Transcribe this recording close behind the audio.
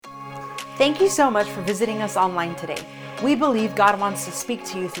Thank you so much for visiting us online today. We believe God wants to speak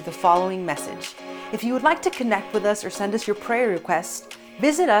to you through the following message. If you would like to connect with us or send us your prayer requests,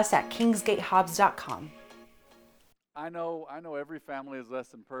 visit us at kingsgatehobbs.com. I know every family is less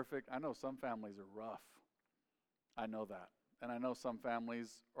than perfect. I know some families are rough. I know that. And I know some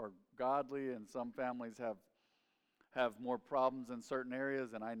families are godly and some families have more problems in certain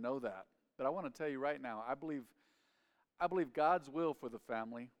areas, and I know that. But I want to tell you right now, I believe God's will for the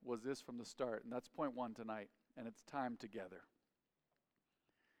family was this from the start, and that's point one tonight, and it's time together.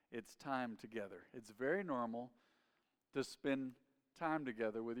 It's time together. It's very normal to spend time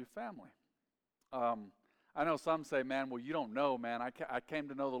together with your family. I know some say, man, well, you don't know, man. I came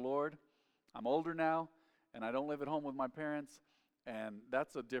to know the Lord. I'm older now, and I don't live at home with my parents, and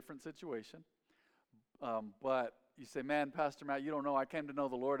that's a different situation. But you say, man, Pastor Matt, you don't know. I came to know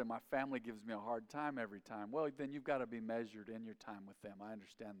the Lord, and my family gives me a hard time every time. Well, then you've got to be measured in your time with them. I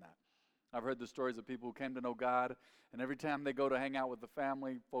understand that. I've heard the stories of people who came to know God, and every time they go to hang out with the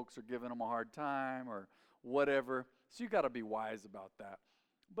family, folks are giving them a hard time or whatever. So you've got to be wise about that.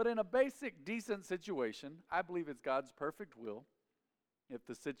 But in a basic, decent situation, I believe it's God's perfect will. If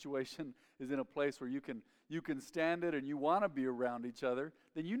the situation is in a place where you can stand it and you want to be around each other,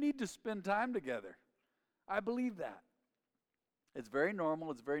 then you need to spend time together. I believe that. It's very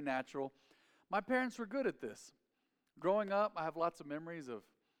normal. It's very natural. My parents were good at this. Growing up, I have lots of memories of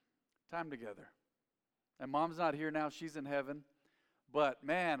time together. And Mom's not here now. She's in heaven. But,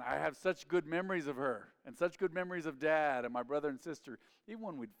 man, I have such good memories of her and such good memories of Dad and my brother and sister, even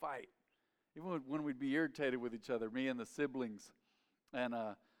when we'd fight, even when we'd be irritated with each other, me and the siblings. And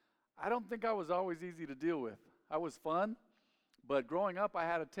I don't think I was always easy to deal with. I was fun, but growing up, I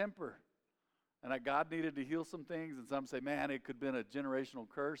had a temper. And God needed to heal some things, and some say, man, it could have been a generational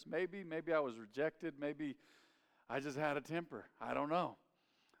curse. Maybe I was rejected. Maybe I just had a temper. I don't know.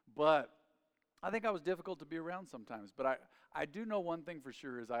 But I think I was difficult to be around sometimes. But I do know one thing for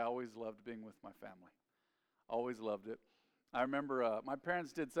sure is I always loved being with my family. Always loved it. I remember my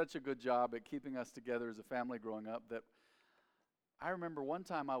parents did such a good job at keeping us together as a family growing up that I remember one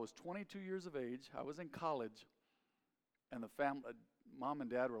time I was 22 years of age. I was in college, and the family, Mom and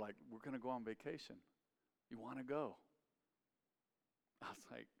Dad were like, we're going to go on vacation. You want to go? I was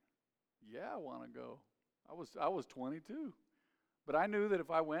like, yeah, I want to go. I was 22. But I knew that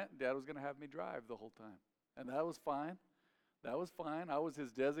if I went, Dad was going to have me drive the whole time. And that was fine. That was fine. I was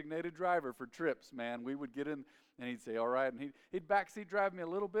his designated driver for trips, man. We would get in, and he'd say, all right. And he'd backseat drive me a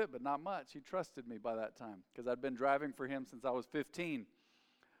little bit, but not much. He trusted me by that time because I'd been driving for him since I was 15.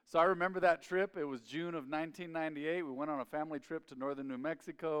 So I remember that trip. It was June of 1998. We went on a family trip to northern New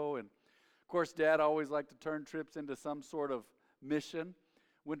Mexico. And, of course, Dad always liked to turn trips into some sort of mission.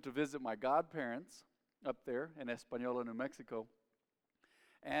 Went to visit my godparents up there in Española, New Mexico.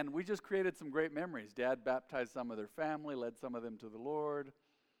 And we just created some great memories. Dad baptized some of their family, led some of them to the Lord.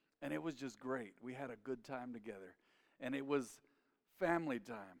 And it was just great. We had a good time together. And it was family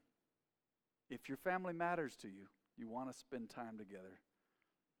time. If your family matters to you, you want to spend time together.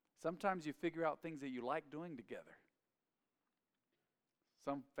 Sometimes you figure out things that you like doing together.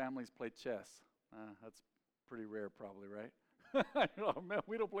 Some families play chess. That's pretty rare probably, right? Oh, man,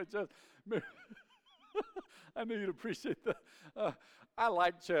 we don't play chess. I knew you'd appreciate that. I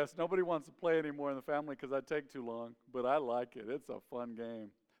like chess. Nobody wants to play anymore in the family because I take too long, but I like it. It's a fun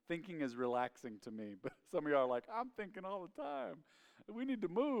game. Thinking is relaxing to me, but some of y'all are like, I'm thinking all the time. We need to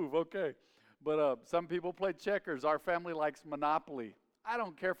move, okay. But some people play checkers. Our family likes Monopoly. I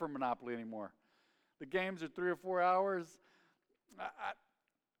don't care for Monopoly anymore. The games are 3 or 4 hours.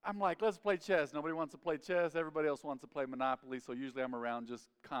 I'm like, let's play chess. Nobody wants to play chess. Everybody else wants to play Monopoly, so usually I'm around just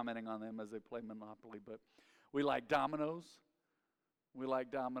commenting on them as they play Monopoly. But we like dominoes. We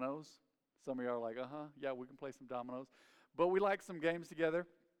like dominoes. Some of you are like, yeah, we can play some dominoes. But we like some games together.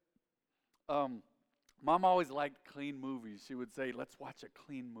 Mom always liked clean movies. She would say, let's watch a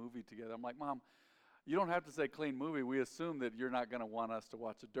clean movie together. I'm like, Mom, you don't have to say clean movie. We assume that you're not going to want us to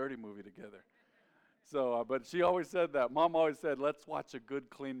watch a dirty movie together. So, but she always said that. Mom always said, let's watch a good,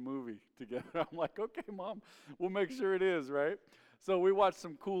 clean movie together. I'm like, okay, Mom, we'll make sure it is, right? So we watched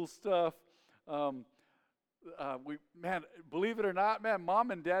some cool stuff. Believe it or not, man, Mom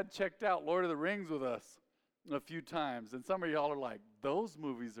and Dad checked out Lord of the Rings with us a few times. And some of y'all are like, those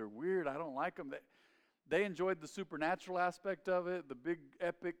movies are weird. I don't like them. They enjoyed the supernatural aspect of it, the big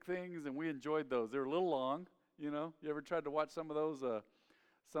epic things, and we enjoyed those. They were a little long, you know. You ever tried to watch some of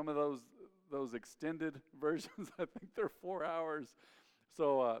those extended versions? I think they're 4 hours.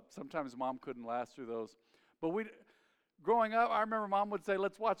 So sometimes Mom couldn't last through those. But growing up, I remember Mom would say,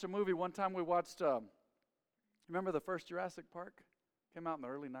 let's watch a movie. One time we watched, remember the first Jurassic Park? Came out in the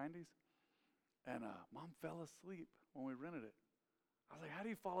early 90s. And Mom fell asleep when we rented it. I was like, how do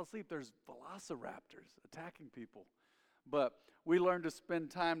you fall asleep? There's velociraptors attacking people. But we learned to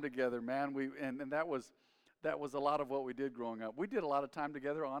spend time together, man. And that was a lot of what we did growing up. We did a lot of time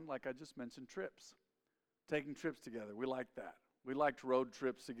together on, like I just mentioned, trips. Taking trips together. We liked that. We liked road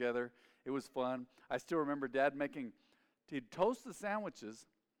trips together. It was fun. I still remember Dad he'd toast the sandwiches.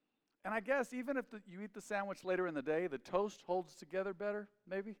 And I guess even if you eat the sandwich later in the day, the toast holds together better,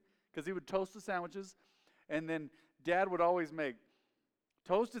 maybe. Because he would toast the sandwiches. And then Dad would always make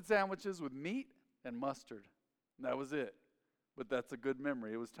toasted sandwiches with meat and mustard. And that was it. But that's a good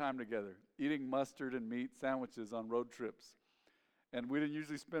memory. It was time together. Eating mustard and meat sandwiches on road trips. And we didn't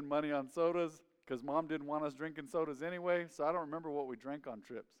usually spend money on sodas because Mom didn't want us drinking sodas anyway. So I don't remember what we drank on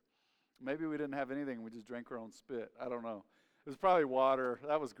trips. Maybe we didn't have anything. We just drank our own spit. I don't know. It was probably water.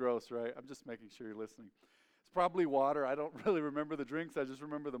 That was gross, right? I'm just making sure you're listening. It's probably water. I don't really remember the drinks. I just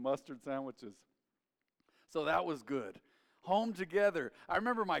remember the mustard sandwiches. So that was good. Home together. I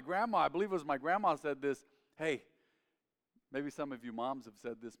remember my grandma, I believe it was my grandma said this. Hey, maybe some of you moms have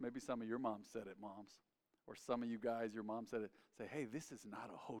said this. Maybe some of your moms said it, moms. Or some of you guys, your mom said it. Say, hey, this is not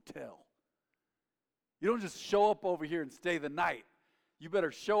a hotel. You don't just show up over here and stay the night. You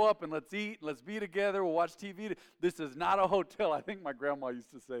better show up and let's eat, let's be together, we'll watch TV. This is not a hotel. I think my grandma used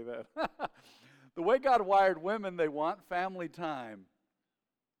to say that. The way God wired women, they want family time.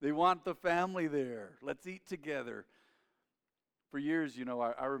 They want the family there. Let's eat together. For years,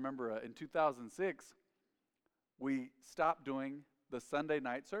 I remember in 2006, we stopped doing the Sunday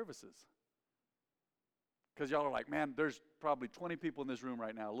night services. Because y'all are like, man, there's probably 20 people in this room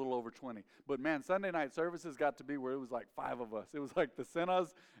right now, a little over 20. But man, Sunday night services got to be where it was like 5 of us. It was like the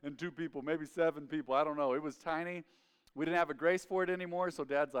Sinas and 2 people, maybe 7 people. I don't know. It was tiny. We didn't have a grace for it anymore. So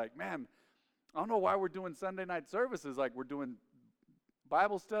Dad's like, man, I don't know why we're doing Sunday night services. Like we're doing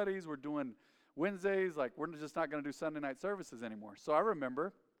Bible studies. We're doing Wednesdays. Like we're just not going to do Sunday night services anymore. So I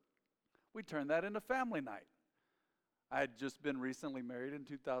remember we turned that into family night. I had just been recently married in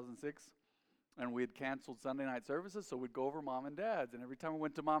 2006. And we had canceled Sunday night services, so we'd go over Mom and Dad's. And every time we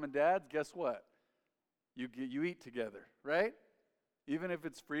went to Mom and Dad's, guess what? You eat together, right? Even if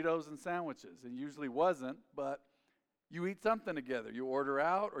it's Fritos and sandwiches. It usually wasn't, but you eat something together. You order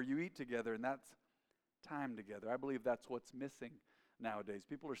out or you eat together, and that's time together. I believe that's what's missing nowadays.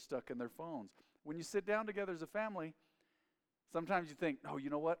 People are stuck in their phones. When you sit down together as a family, sometimes you think, oh, you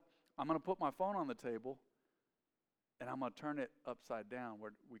know what? I'm going to put my phone on the table, and I'm going to turn it upside down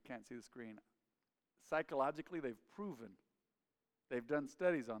where we can't see the screen. Psychologically, they've done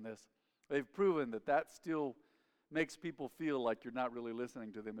studies on this. They've proven that still makes people feel like you're not really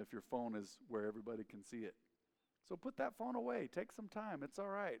listening to them if your phone is where everybody can see it. So put that phone away. Take some time. It's all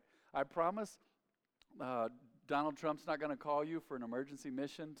right. I promise Donald Trump's not going to call you for an emergency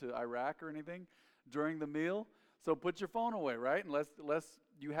mission to Iraq or anything during the meal. So put your phone away, right? Unless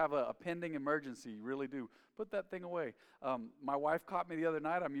you have a pending emergency, you really do. Put that thing away. My wife caught me the other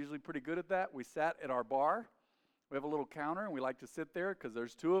night. I'm usually pretty good at that. We sat at our bar. We have a little counter, and we like to sit there because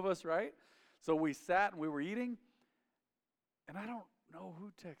there's 2 of us, right? So we sat, and we were eating, and I don't know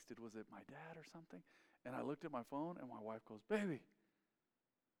who texted. Was it my dad or something? And I looked at my phone, and my wife goes, baby,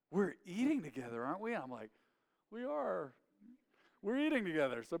 we're eating together, aren't we? And I'm like, we are. We're eating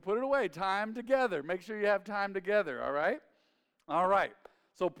together, so put it away. Time together. Make sure you have time together, all right? All right.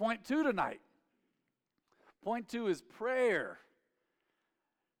 So point 2 tonight. Point 2 is prayer.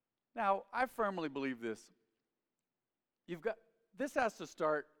 Now, I firmly believe this. This has to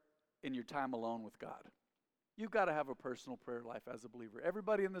start in your time alone with God. You've got to have a personal prayer life as a believer.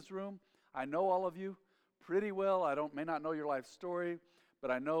 Everybody in this room, I know all of you pretty well. I may not know your life story,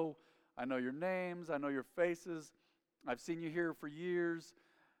 but I know your names. I know your faces. I've seen you here for years.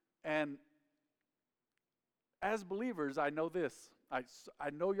 And as believers, I know this. I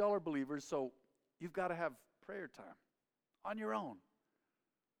know y'all are believers, so you've got to have prayer time on your own.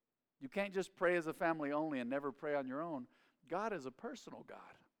 You can't just pray as a family only and never pray on your own. God is a personal God.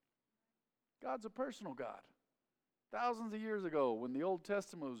 God's a personal God. Thousands of years ago, when the Old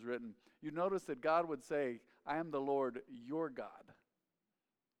Testament was written, you notice that God would say, I am the Lord, your God.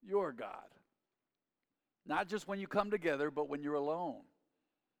 Your God. Not just when you come together, but when you're alone.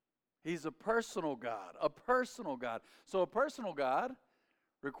 He's a personal God. A personal God. So a personal God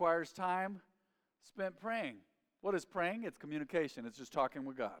requires time spent praying. What is praying? It's communication. It's just talking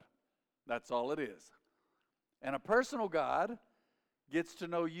with God. That's all it is. And a personal God gets to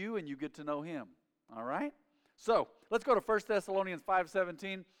know you and you get to know him. All right? So, let's go to 1 Thessalonians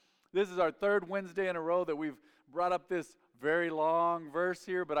 5:17. This is our 3rd Wednesday in a row that we've brought up this very long verse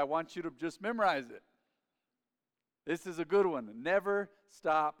here, but I want you to just memorize it. This is a good one. Never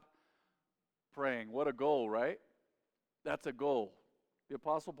stop praying. What a goal, right? That's a goal. The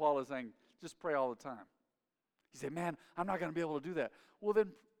Apostle Paul is saying, just pray all the time. You say, man, I'm not going to be able to do that. Well,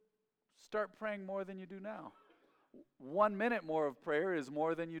 then start praying more than you do now. 1 minute more of prayer is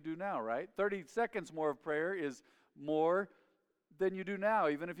more than you do now, right? 30 seconds more of prayer is more than you do now.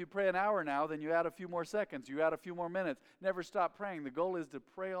 Even if you pray an hour now, then you add a few more seconds, you add a few more minutes. Never stop praying. The goal is to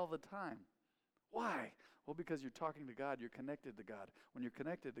pray all the time. Why? Well, because you're talking to God, you're connected to God. When you're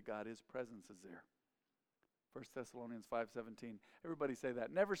connected to God, His presence is there. 1 Thessalonians 5:17. Everybody say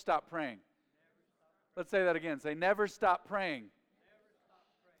that. Never stop praying. Let's say that again. Say, never stop praying.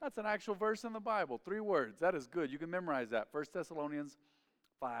 That's an actual verse in the Bible. 3 words. That is good. You can memorize that. 1 Thessalonians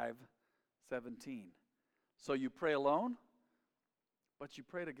 5:17. So you pray alone, but you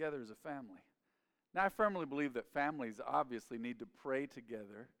pray together as a family. Now, I firmly believe that families obviously need to pray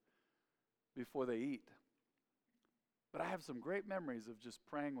together before they eat. But I have some great memories of just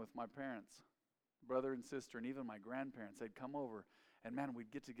praying with my parents, brother and sister, and even my grandparents. They'd come over, and man,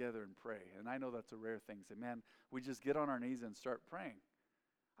 we'd get together and pray. And I know that's a rare thing. Say, man, we just get on our knees and start praying.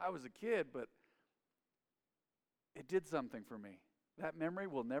 I was a kid, but it did something for me. That memory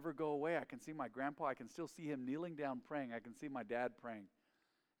will never go away. I can see my grandpa. I can still see him kneeling down praying. I can see my dad praying,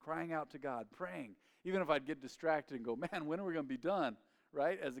 crying out to God, praying. Even if I'd get distracted and go, man, when are we going to be done?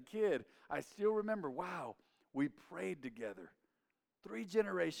 Right? As a kid, I still remember, wow, we prayed together. 3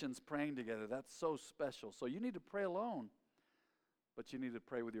 generations praying together. That's so special. So you need to pray alone. But you need to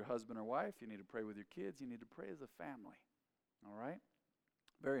pray with your husband or wife. You need to pray with your kids. You need to pray as a family. All right?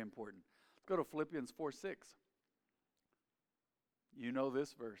 Very important. Let's go to Philippians 4:6. You know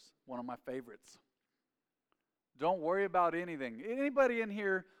this verse, one of my favorites. Don't worry about anything. Anybody in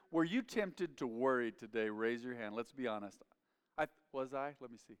here, were you tempted to worry today? Raise your hand. Let's be honest. Was I? Let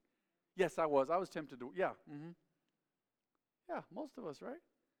me see. Yes, I was. I was tempted to. Yeah. Yeah, most of us, right?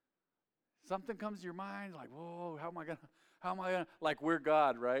 Something comes to your mind like, whoa, how am I gonna, like we're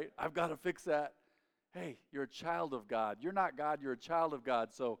God, right? I've got to fix that. Hey, you're a child of God. You're not God, you're a child of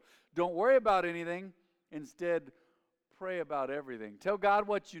God. So don't worry about anything. Instead, pray about everything. Tell God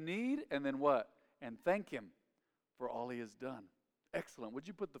what you need, and then what? And thank Him for all He has done. Excellent. Would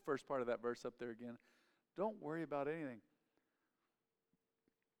you put the first part of that verse up there again? Don't worry about anything.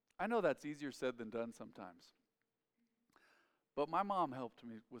 I know that's easier said than done sometimes. But my mom helped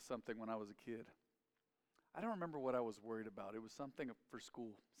me with something when I was a kid. I don't remember what I was worried about. It was something for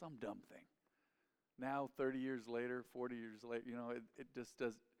school, some dumb thing. Now, 30 years later, 40 years later, it just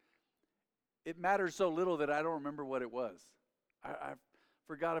does. It matters so little that I don't remember what it was. I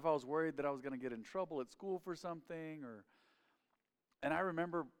forgot if I was worried that I was going to get in trouble at school for something. And I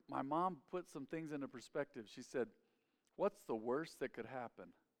remember my mom put some things into perspective. She said, what's the worst that could happen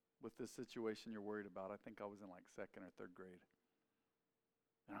with this situation you're worried about? I think I was in like 2nd or 3rd grade.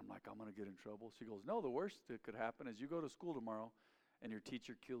 And I'm like, I'm going to get in trouble. She goes, no, the worst that could happen is you go to school tomorrow and your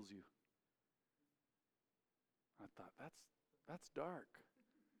teacher kills you. I thought, that's dark.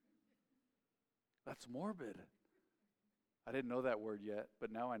 That's morbid. I didn't know that word yet,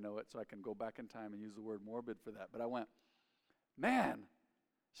 but now I know it, so I can go back in time and use the word morbid for that. But I went, man.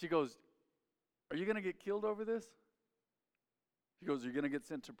 She goes, are you going to get killed over this? She goes, you're going to get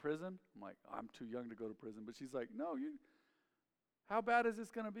sent to prison? I'm like, I'm too young to go to prison. But she's like, no, how bad is this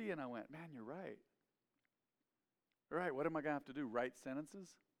going to be? And I went, man, you're right. All right, what am I going to have to do? Write sentences?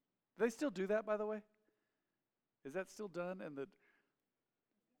 Do they still do that, by the way? Is that still done? And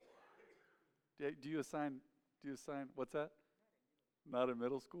do you assign, what's that? Not in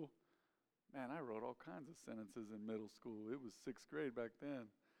middle school? Man, I wrote all kinds of sentences in middle school. It was 6th grade back then.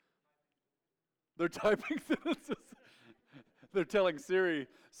 They're typing sentences. They're telling Siri,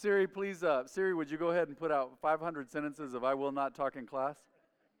 please, Siri, would you go ahead and put out 500 sentences of I will not talk in class?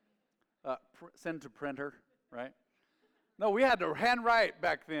 Send to printer, right? No, we had to handwrite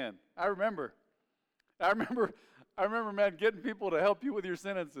back then. I remember, man, getting people to help you with your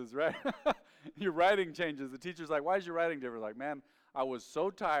sentences, right? Your writing changes. The teacher's like, why is your writing different? Like, man, I was so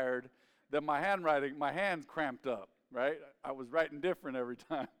tired that my hands cramped up, right? I was writing different every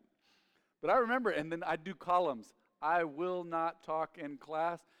time. But I remember, and then I'd do columns. I will not talk in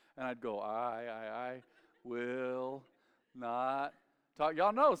class. And I'd go, I will not talk.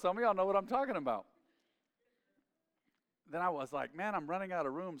 Some of y'all know what I'm talking about. Then I was like, man, I'm running out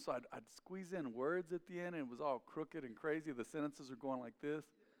of room. So I'd squeeze in words at the end, and it was all crooked and crazy. The sentences are going like this.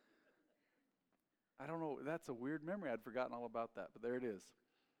 I don't know. That's a weird memory. I'd forgotten all about that, but there it is.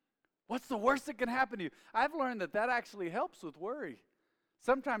 What's the worst that can happen to you? I've learned that actually helps with worry.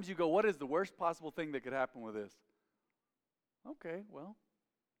 Sometimes you go, what is the worst possible thing that could happen with this? Okay, well,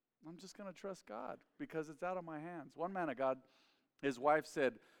 I'm just going to trust God because it's out of my hands. One man of God, his wife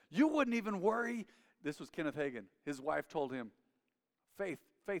said, You wouldn't even worry. This was Kenneth Hagin. His wife told him, faith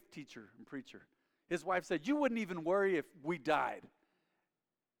teacher and preacher. His wife said, you wouldn't even worry if we died.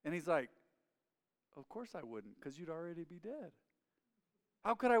 And he's like, of course I wouldn't, because you'd already be dead.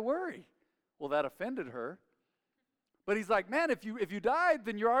 How could I worry? Well, that offended her. But he's like, man, if you died,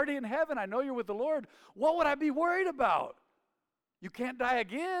 then you're already in heaven. I know you're with the Lord. What would I be worried about? You can't die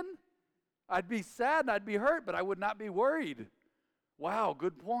again. I'd be sad and I'd be hurt, but I would not be worried. Wow,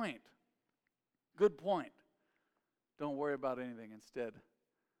 good point. Good point. Don't worry about anything. Instead,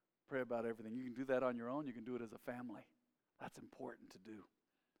 pray about everything. You can do that on your own. You can do it as a family. That's important to do.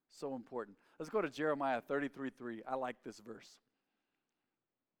 So important. Let's go to Jeremiah 33:3. I like this verse.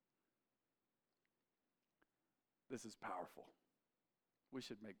 This is powerful. We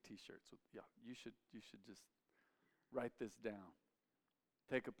should make t-shirts with, you should just write this down.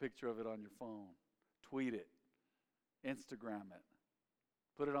 Take a picture of it on your phone. Tweet it. Instagram it.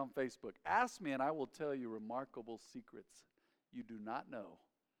 Put it on Facebook. Ask me and I will tell you remarkable secrets you do not know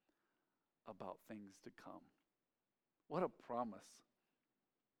about things to come. What a promise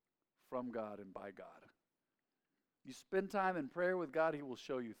from God and by God. You spend time in prayer with God, He will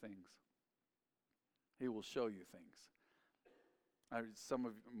show you things. He will show you things.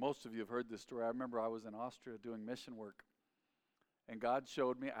 Most of you have heard this story. I remember I was in Austria doing mission work, and God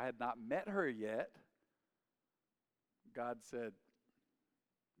showed me. I had not met her yet. God said,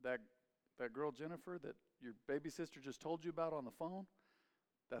 that girl Jennifer that your baby sister just told you about on the phone,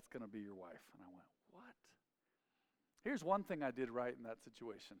 that's going to be your wife. And I went, what? Here's one thing I did right in that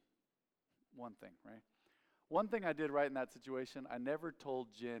situation. One thing, right? One thing I did right in that situation, I never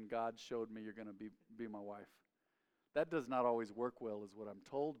told Jen, God showed me you're going to be my wife. That does not always work well is what I'm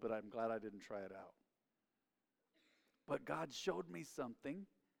told, but I'm glad I didn't try it out. But God showed me something,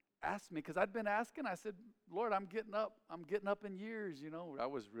 asked me, because I'd been asking. I said, Lord, I'm getting up in years, you know. I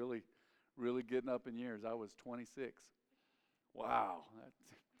was really, really getting up in years. I was 26. Wow.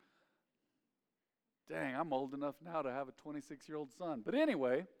 Dang, I'm old enough now to have a 26-year-old son. But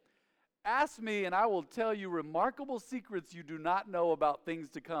anyway, ask me and I will tell you remarkable secrets you do not know about things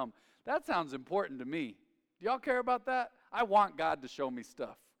to come. That sounds important to me. Do y'all care about that? I want God to show me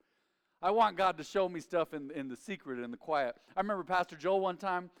stuff. I want God to show me stuff in the secret and the quiet. I remember Pastor Joel one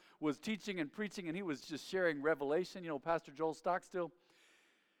time was teaching and preaching, and he was just sharing revelation. You know, Pastor Joel Stockstill.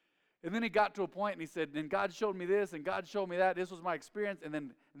 And then he got to a point, and he said, and God showed me this, and God showed me that. This was my experience. And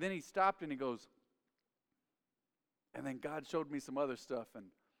then he stopped, and he goes, and then God showed me some other stuff, and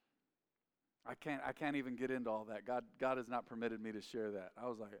I can't even get into all that. God has not permitted me to share that. I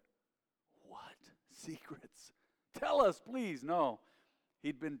was like, what? Secrets? Tell us, please. No.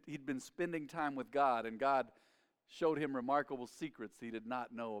 He'd been spending time with God, and God showed him remarkable secrets he did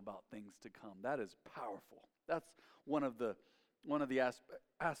not know about things to come. That is powerful. That's one of the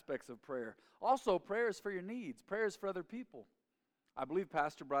aspects of prayer. Also, prayers for your needs, prayers for other people. I believe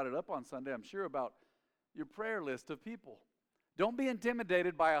Pastor brought it up on Sunday, I'm sure, about your prayer list of people. Don't be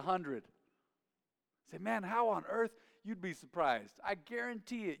intimidated by 100. Say, man, how on earth? You'd be surprised. I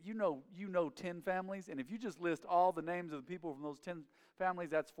guarantee it. You know 10 families, and if you just list all the names of the people from those 10 families,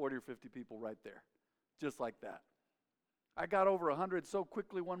 that's 40 or 50 people right there, just like that. I got over 100 so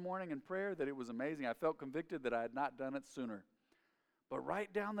quickly one morning in prayer that it was amazing. I felt convicted that I had not done it sooner. But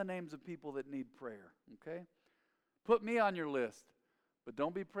write down the names of people that need prayer, okay? Put me on your list, but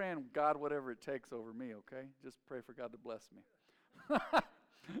don't be praying God whatever it takes over me, okay? Just pray for God to bless me.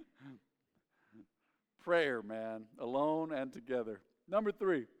 Prayer, man, alone and together. Number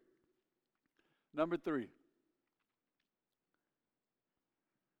three.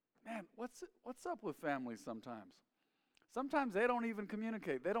 Man, what's up with families sometimes? Sometimes they don't even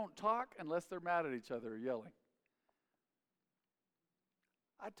communicate. They don't talk unless they're mad at each other or yelling.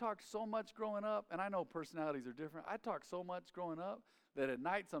 I talked so much growing up, and I know personalities are different. I talked so much growing up that at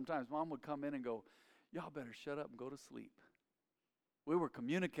night sometimes Mom would come in and go, y'all better shut up and go to sleep. We were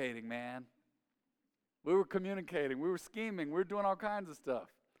communicating, man. We were communicating. We were scheming. We were doing all kinds of stuff.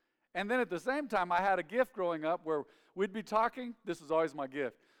 And then at the same time, I had a gift growing up where we'd be talking. This was always my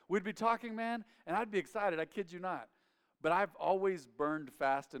gift. We'd be talking, man, and I'd be excited. I kid you not. But I've always burned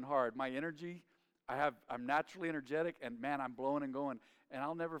fast and hard. My energy, I'm naturally energetic, and man, I'm blowing and going. And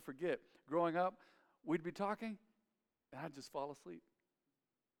I'll never forget, growing up, we'd be talking, and I'd just fall asleep.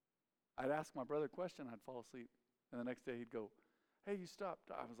 I'd ask my brother a question, I'd fall asleep. And the next day he'd go, hey, you stopped.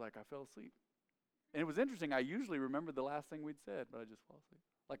 I was like, I fell asleep. And it was interesting. I usually remembered the last thing we'd said, but I just fall asleep.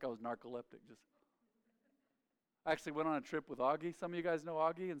 Like I was narcoleptic. I actually went on a trip with Augie. Some of you guys know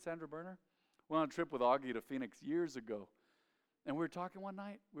Augie and Sandra Berner. Went on a trip with Augie to Phoenix years ago. And we were talking one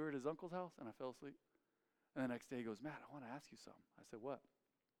night. We were at his uncle's house, and I fell asleep. And the next day he goes, Matt, I want to ask you something. I said, what?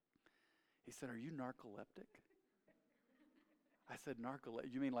 He said, are you narcoleptic? I said,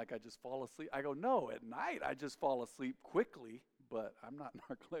 narcoleptic? You mean like I just fall asleep? I go, no, at night I just fall asleep quickly, but I'm not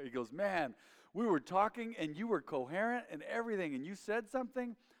narcoleptic. He goes, man, we were talking and you were coherent and everything, and you said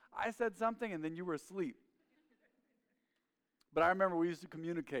something, I said something, and then you were asleep. But I remember we used to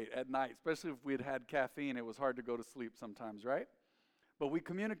communicate at night, especially if we had caffeine. It was hard to go to sleep sometimes, right? But we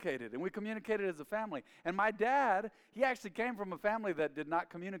communicated, and we communicated as a family. And my dad, he actually came from a family that did not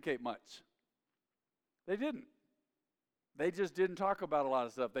communicate much. They didn't. They just didn't talk about a lot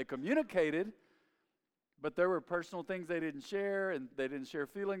of stuff. They communicated, but there were personal things they didn't share, and they didn't share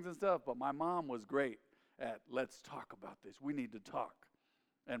feelings and stuff. But my mom was great at, let's talk about this. We need to talk.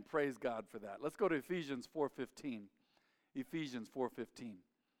 And praise God for that. Let's go to Ephesians 4:15. Ephesians 4:15.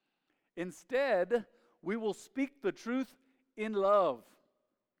 Instead, we will speak the truth in love.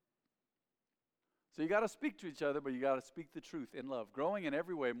 So you got to speak to each other, but you got to speak the truth in love, growing in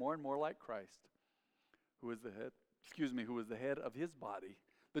every way more and more like Christ, who is the head of his body,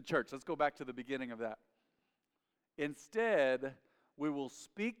 the church. Let's go back to the beginning of that. Instead, we will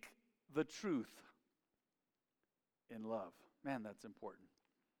speak the truth in love. Man, that's important.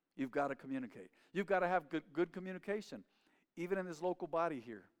 You've got to communicate. You've got to have good communication. Even in this local body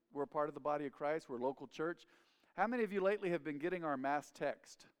here. We're a part of the body of Christ. We're a local church. How many of you lately have been getting our mass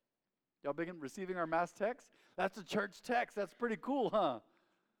text? Y'all been receiving our mass text? That's a church text. That's pretty cool, huh?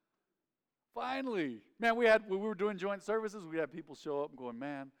 Finally. Man, when we were doing joint services, we had people show up and going,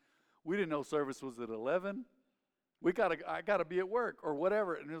 man, we didn't know service was at 11. I got to be at work or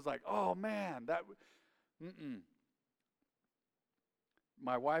whatever. And it was like, oh, man,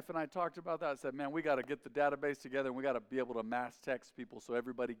 My wife and I talked about that. I said, man, we got to get the database together, and we got to be able to mass text people so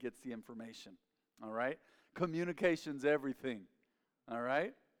everybody gets the information. All right? Communication's everything. All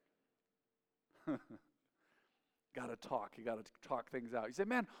right? Got to talk. You got to talk things out. You say,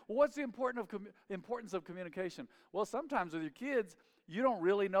 man, well, what's the importance of communication? Well, sometimes with your kids, you don't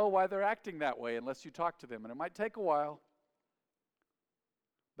really know why they're acting that way unless you talk to them, and it might take a while.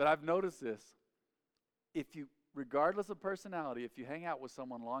 But I've noticed this. Regardless of personality, if you hang out with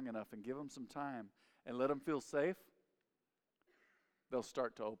someone long enough and give them some time and let them feel safe, they'll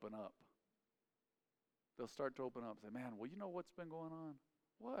start to open up. They'll start to open up and say, man, well, you know what's been going on?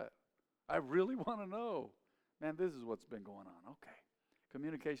 What? I really want to know. Man, this is what's been going on. Okay.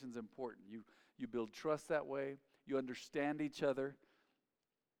 Communication's important. You build trust that way. You understand each other.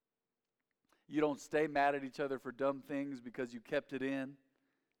 You don't stay mad at each other for dumb things because you kept it in.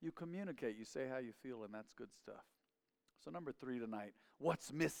 You communicate. You say how you feel, and that's good stuff. So number 3 tonight,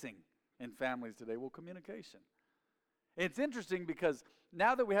 what's missing in families today? Well, communication. It's interesting because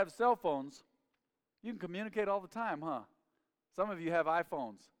now that we have cell phones, you can communicate all the time, huh? Some of you have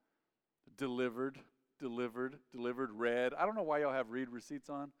iPhones. Delivered, read. I don't know why y'all have read receipts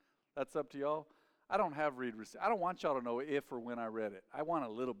on. That's up to y'all. I don't have read receipts. I don't want y'all to know if or when I read it. I want a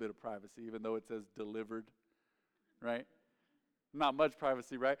little bit of privacy, even though it says delivered, right? Not much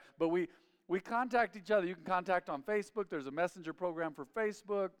privacy, right? But we contact each other. You can contact on Facebook. There's a messenger program for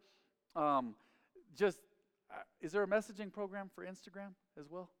Facebook. Is there a messaging program for Instagram as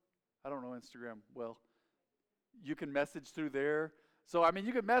well? I don't know Instagram well. You can message through there. So, I mean,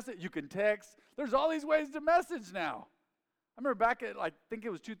 you can message, you can text. There's all these ways to message now. I remember back at, I think it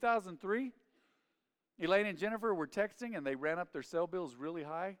was 2003, Elaine and Jennifer were texting, and they ran up their cell bills really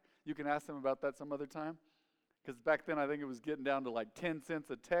high. You can ask them about that some other time. Because back then, I think it was getting down to like 10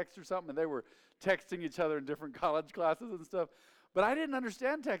 cents a text or something, and they were texting each other in different college classes and stuff. But I didn't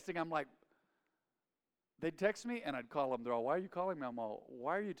understand texting. I'm like, they'd text me, and I'd call them. They're all, why are you calling me? I'm all,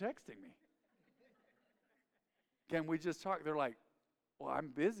 why are you texting me? Can we just talk? They're like, well, I'm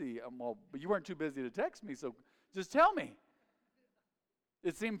busy. I'm all, but you weren't too busy to text me, so just tell me.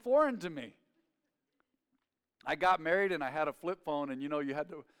 It seemed foreign to me. I got married, and I had a flip phone, and you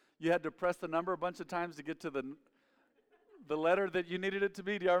had to press the number a bunch of times to get to the letter that you needed it to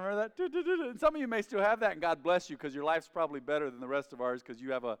be. Do y'all remember that? And some of you may still have that, and God bless you, because your life's probably better than the rest of ours because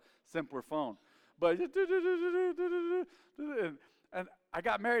you have a simpler phone. But and I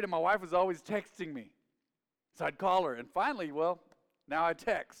got married, and my wife was always texting me. So I'd call her, and finally, well, now I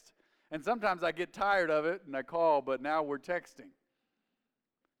text. And sometimes I get tired of it, and I call, but now we're texting.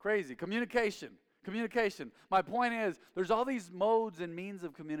 Crazy. Communication. My point is, there's all these modes and means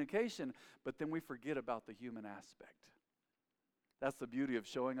of communication, but then we forget about the human aspect. That's the beauty of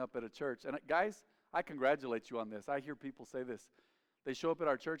showing up at a church. And guys, I congratulate you on this. I hear people say this. They show up at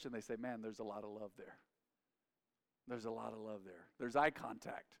our church and they say, man, there's a lot of love there. There's a lot of love there. There's eye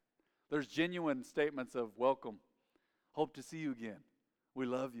contact. There's genuine statements of welcome. Hope to see you again. We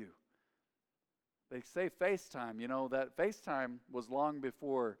love you. They say FaceTime. You know, that FaceTime was long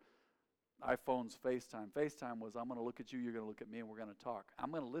before iPhone's FaceTime. FaceTime was, I'm going to look at you, you're going to look at me, and we're going to talk.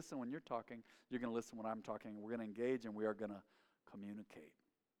 I'm going to listen when you're talking, you're going to listen when I'm talking, and we're going to engage, and we are going to communicate.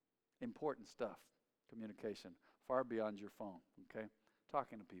 Important stuff, communication, far beyond your phone, okay?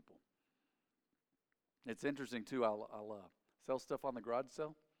 Talking to people. It's interesting, too, I'll sell stuff on the garage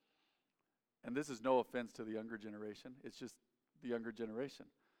sale, and this is no offense to the younger generation. It's just the younger generation.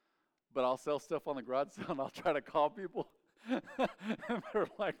 But I'll sell stuff on the garage sale, and I'll try to call people. And they're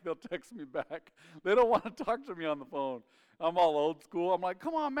like, they'll text me back. They don't want to talk to me on the phone. I'm all old school. I'm like,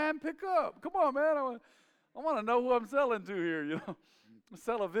 come on, man, pick up. Come on, man. I want to know who I'm selling to here, you know.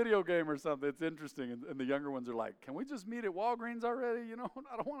 Sell a video game or something. It's interesting. And the younger ones are like, can we just meet at Walgreens already? You know,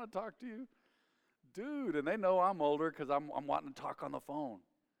 I don't want to talk to you. Dude, and they know I'm older because I'm wanting to talk on the phone,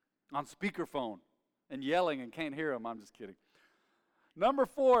 on speakerphone, and yelling and can't hear them. I'm just kidding. Number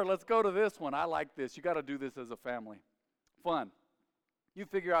 4, let's go to this one. I like this. You got to do this as a family. Fun. You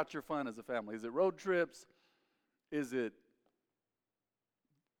figure out your fun as a family. Is it road trips? Is it,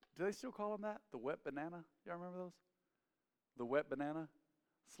 do they still call them that? The wet banana? Y'all remember those? The wet banana?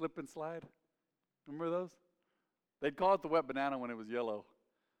 Slip and slide? Remember those? They'd call it the wet banana when it was yellow.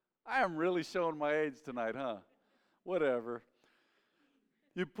 I am really showing my age tonight, huh? Whatever.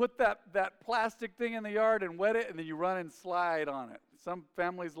 You put that plastic thing in the yard and wet it, and then you run and slide on it. Some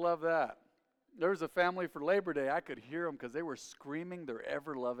families love that. There was a family for Labor Day. I could hear them because they were screaming their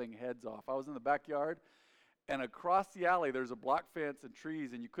ever-loving heads off. I was in the backyard, and across the alley, there's a block fence and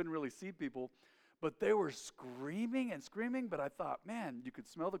trees, and you couldn't really see people, but they were screaming and screaming, but I thought, man, you could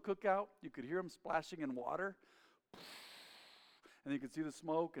smell the cookout. You could hear them splashing in water, and you could see the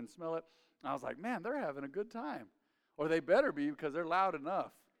smoke and smell it. And I was like, man, they're having a good time. Or they better be because they're loud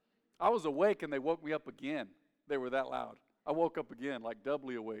enough. I was awake, and they woke me up again. They were that loud. I woke up again, like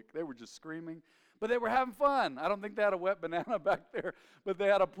doubly awake. They were just screaming, but they were having fun. I don't think they had a wet banana back there, but they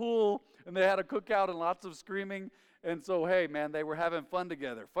had a pool, and they had a cookout and lots of screaming. And so, hey, man, they were having fun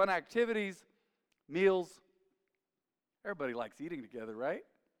together. Fun activities, meals. Everybody likes eating together, right?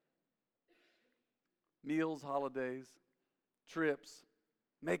 Meals, holidays, trips.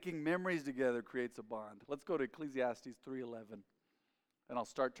 Making memories together creates a bond. Let's go to Ecclesiastes 3:11, and I'll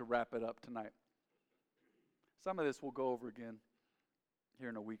start to wrap it up tonight. Some of this we'll go over again here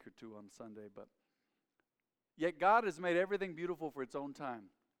in a week or two on Sunday, but yet God has made everything beautiful for its own time.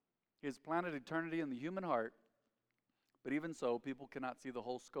 He has planted eternity in the human heart, but even so, people cannot see the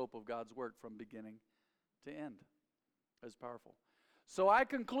whole scope of God's work from beginning to end. That's powerful. So I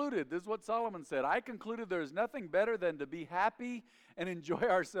concluded, this is what Solomon said, I concluded there is nothing better than to be happy and enjoy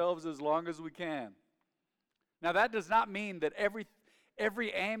ourselves as long as we can. Now that does not mean that every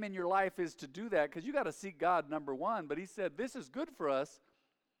aim in your life is to do that, because you got to seek God, number one. But he said this is good for us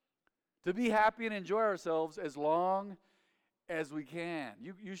to be happy and enjoy ourselves as long as we can.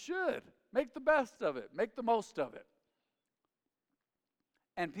 You should. Make the best of it. Make the most of it.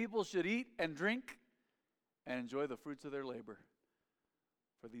 And people should eat and drink and enjoy the fruits of their labor,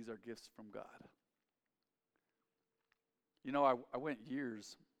 for these are gifts from God. You know, I went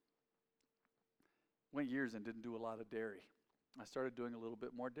years and didn't do a lot of dairy. I started doing a little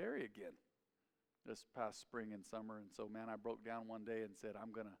bit more dairy again this past spring and summer, and so, man, I broke down one day and said,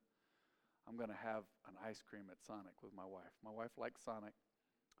 I'm gonna have an ice cream at Sonic with my wife. My wife likes Sonic.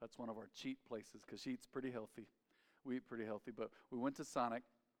 That's one of our cheat places because she eats pretty healthy. We eat pretty healthy, but we went to Sonic,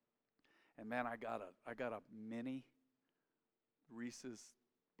 and man, I got a mini Reese's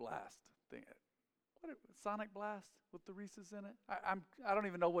Blast thing. Sonic Blast with the Reese's in it? I don't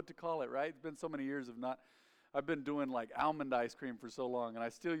even know what to call it, right? It's been so many years I've been doing like almond ice cream for so long, and I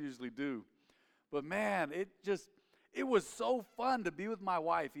still usually do. But man, it was so fun to be with my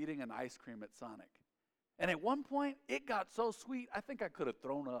wife eating an ice cream at Sonic. And at one point, it got so sweet, I think I could have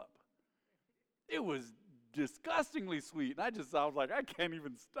thrown up. It was disgustingly sweet, and I was like, I can't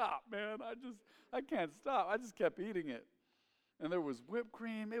even stop, man. I can't stop. I just kept eating it. And there was whipped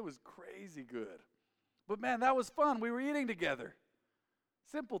cream. It was crazy good. But man, that was fun. We were eating together.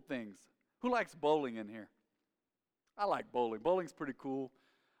 Simple things. Who likes bowling in here? I like bowling. Bowling's pretty cool.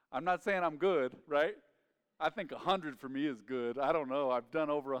 I'm not saying I'm good, right? I think 100 for me is good. I don't know. I've done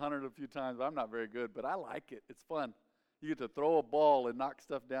over 100 a few times. I'm not very good, but I like it. It's fun. You get to throw a ball and knock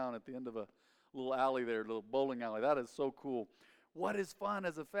stuff down at the end of a little alley there, a little bowling alley. That is so cool. What is fun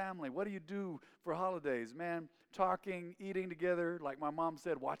as a family? What do you do for holidays? Man, talking, eating together, like my mom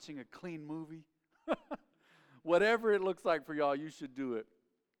said, watching a clean movie. Whatever it looks like for y'all, you should do it.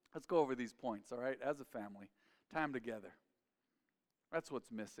 Let's go over these points, all right, as a family. Time together. That's what's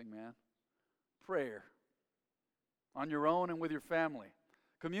missing, man. Prayer. On your own and with your family.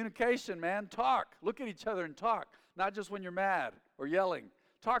 Communication, man. Talk. Look at each other and talk. Not just when you're mad or yelling.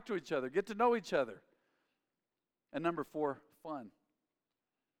 talk to each other, get to know each other. And number 4, fun.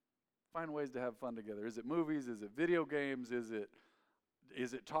 Find ways to have fun together. Is it movies? Is it video games? Is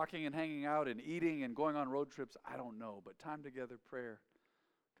it talking and hanging out and eating and going on road trips? I don't know. But time together, prayer,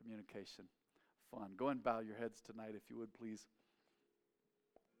 communication, fun. Go and bow your heads tonight if you would, please.